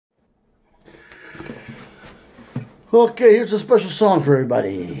Okay, here's a special song for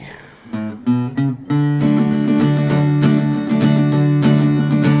everybody.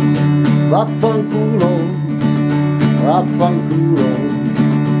 VaFanculo, VaFanculo,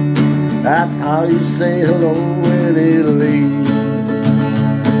 that's how you say hello in Italy.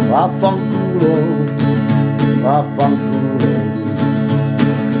 VaFanculo, VaFanculo,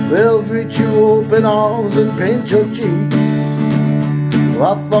 they'll greet you open arms and paint your cheeks.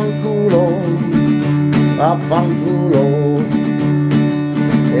 VaFanculo, VaFanculo,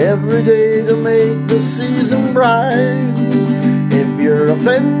 every day to make the season bright. If you're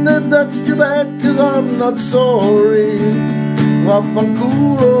offended, that's too bad, 'cause I'm not sorry.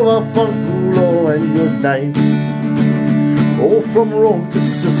 VaFanculo, VaFanculo, and good night. Oh, from Rome to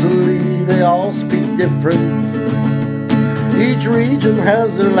Sicily, they all speak different. Each region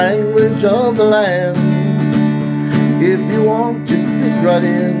has their language of the land. If you want to fit right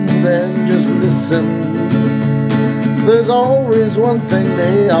in, then just listen. There's always one thing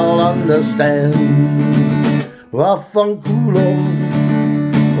they all understand. VaFanculo,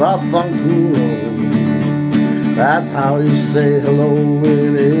 VaFanculo, that's how you say hello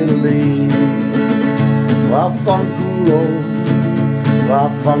in Italy. VaFanculo,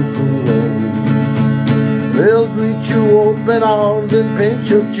 VaFanculo, they'll greet you open arms and paint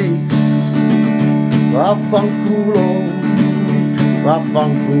your cheeks. VaFanculo,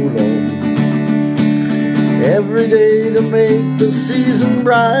 VaFanculo, every day to make the season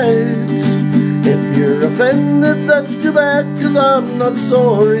bright. If you're offended, that's too bad, 'cause I'm not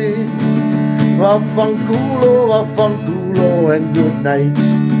sorry. VaFanculo, VaFanculo, and good night.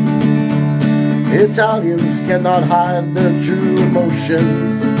 Italians cannot hide their true emotion.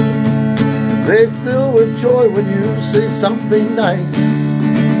 They fill with joy when you say something nice.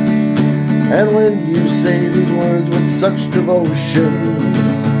 And when you say these words with such devotion,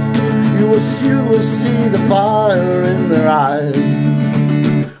 you will see the fire in their eyes.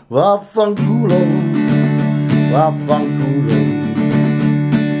 VaFanculo, VaFanculo,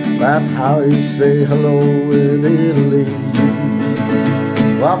 that's how you say hello in Italy.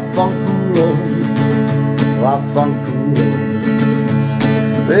 VaFanculo, VaFanculo,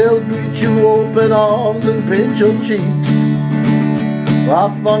 they'll greet you open arms and pinch your cheeks.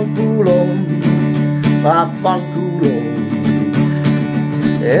 VaFanculo, VaFanculo,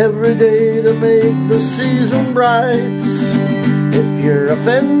 every day to make the season bright. If you're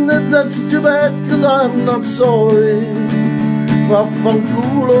offended, that's too bad, 'cause I'm not sorry.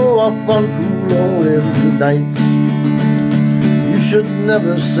 VaFanculo, VaFanculo, and good night. You should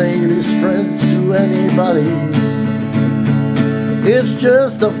never say these friends to anybody. It's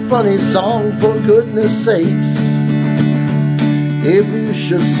just a funny song, for goodness sakes. If you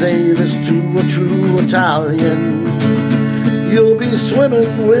should say this to a true Italian, you'll be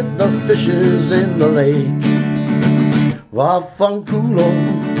swimming with the fishes in the lake. VaFanculo,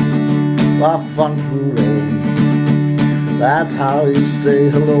 VaFanculo, that's how you say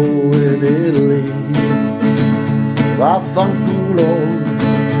hello in Italy. VaFanculo,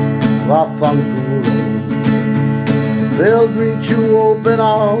 VaFanculo, they'll greet you open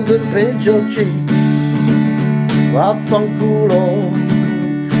arms and paint your cheeks. VaFanculo,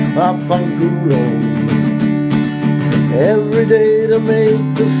 VaFanculo, every day to make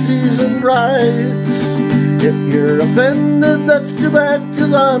the season bright. If you're offended, that's too bad,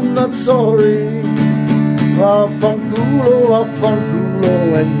 'cause I'm not sorry. VaFanculo, VaFanculo,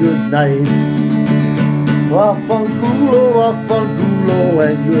 and good night. VaFanculo, VaFanculo,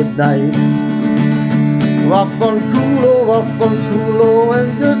 and good night. VaFanculo, VaFanculo, and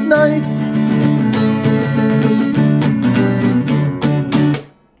good night.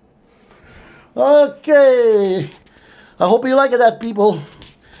 Okay, I hope you like that, people.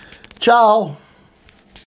 Ciao.